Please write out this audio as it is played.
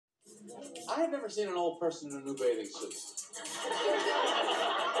I have never seen an old person in a new bathing suit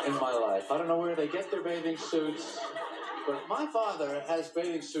in my life. I don't know where they get their bathing suits, but my father has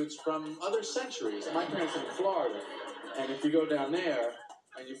bathing suits from other centuries. My parents are in Florida, and if you go down there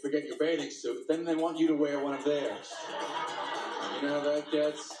and you forget your bathing suit, then they want you to wear one of theirs. You know how that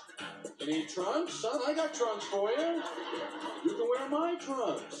gets? You need trunks? Son, I got trunks for you. You can wear my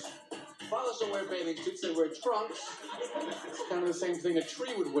trunks. Fathers don't wear bathing suits, they wear trunks. It's kind of the same thing a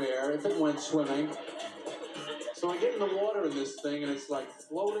tree would wear if it went swimming. So I get in the water in this thing, and it's like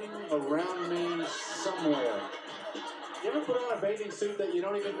floating around me somewhere. You ever put on a bathing suit that you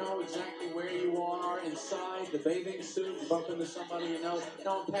don't even know exactly where you are inside the bathing suit? You bump into somebody you know.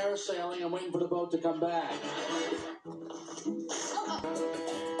 No, I'm parasailing. I'm waiting for the boat to come back.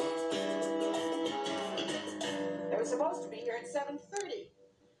 They were supposed to be here at 7:30.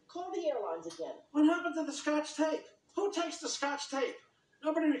 Call the airlines again. What happened to the Scotch tape? Who takes the Scotch tape?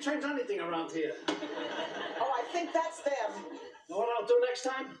 Nobody returns anything around here. Oh, I think that's them. Know what I'll do next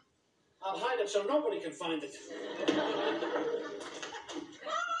time? I'll hide it so nobody can find it.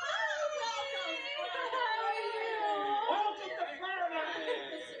 Welcome to paradise!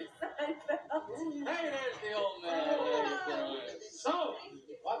 Hey, there's the old man. So,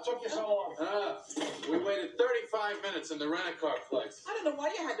 what took you so long? We waited 35 minutes in the rent-a-car place. I don't know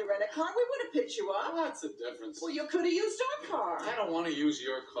why you had to rent a car. We would have picked you up. What's the difference? Well, you could have used our car. I don't want to use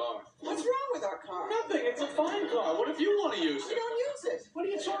your car. What's wrong with our car? Nothing. It's a fine car. What if you want to use We it? don't use it. What are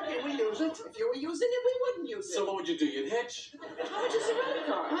you talking? We use it. If you were using it, we wouldn't use it. So what would you do? You'd hitch? How much is a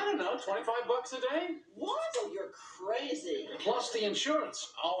rent-a-car? I don't know, 25 bucks a day? What? Oh, you're crazy. Plus the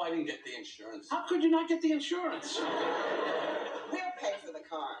insurance. Oh, I didn't get the insurance. How could you not get the insurance? We'll pay for the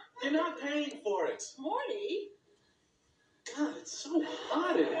car. You're not paying for it. Morty? God, it's so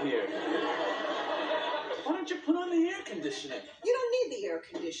hot in here. Why don't you put on the air conditioning? You don't need the air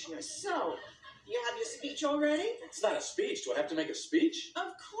conditioner. So, you have your speech already? It's not a speech. Do I have to make a speech? Of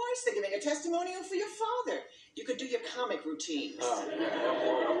course, they're giving a testimonial for your father. You could do your comic routines. Oh, yeah, that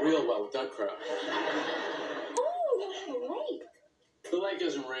won't real well with that crowd. Oh, you have a lake. The lake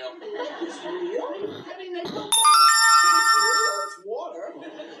isn't real. It's real? I mean, they don't. It's real. It's water.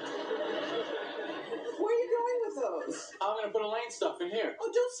 Where are you going with those? I'm going to put Elaine stuff in here. Oh,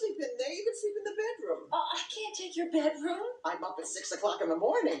 don't sleep in there. You can sleep in the bedroom. Oh, I can't take your bedroom. I'm up at 6 o'clock in the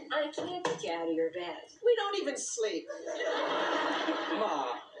morning. I can't get you out of your bed. We don't even sleep.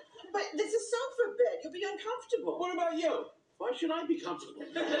 Ma, But there's a sofa bed. You'll be uncomfortable. what about you? Why should I be comfortable?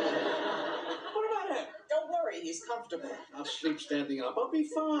 What about him? Don't worry, he's comfortable. I'll sleep standing up. I'll be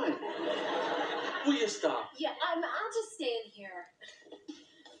fine. Will you stop? Yeah, I'll just stay in here.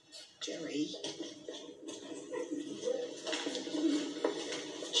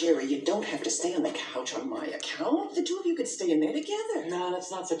 Jerry, you don't have to stay on the couch on my account. The two of you could stay in there together. No,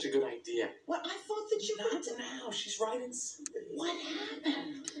 that's not such a good idea. What? I thought that you Not would. now. She's right inside. What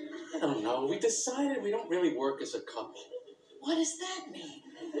happened? I don't know. We decided we don't really work as a couple. What does that mean?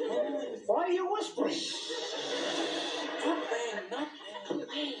 Why are you whispering?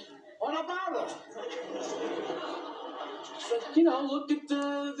 Nothing. What about her? You know, look at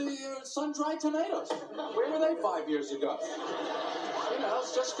the sun-dried tomatoes. Where were they 5 years ago? You know,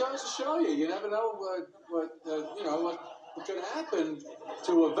 it just goes to show you. You never know what could happen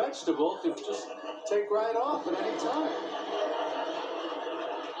to a vegetable. Could just take right off at any time.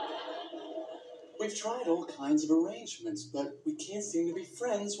 We've tried all kinds of arrangements, but we can't seem to be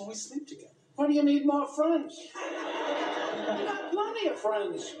friends when we sleep together. What do you need more friends? You got plenty of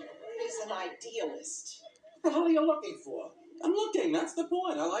friends. He's an idealist. What the hell are you looking for? I'm looking. That's the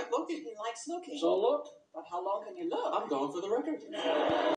point. I like looking. He likes looking. So look. But how long can you look? I'm going for the record.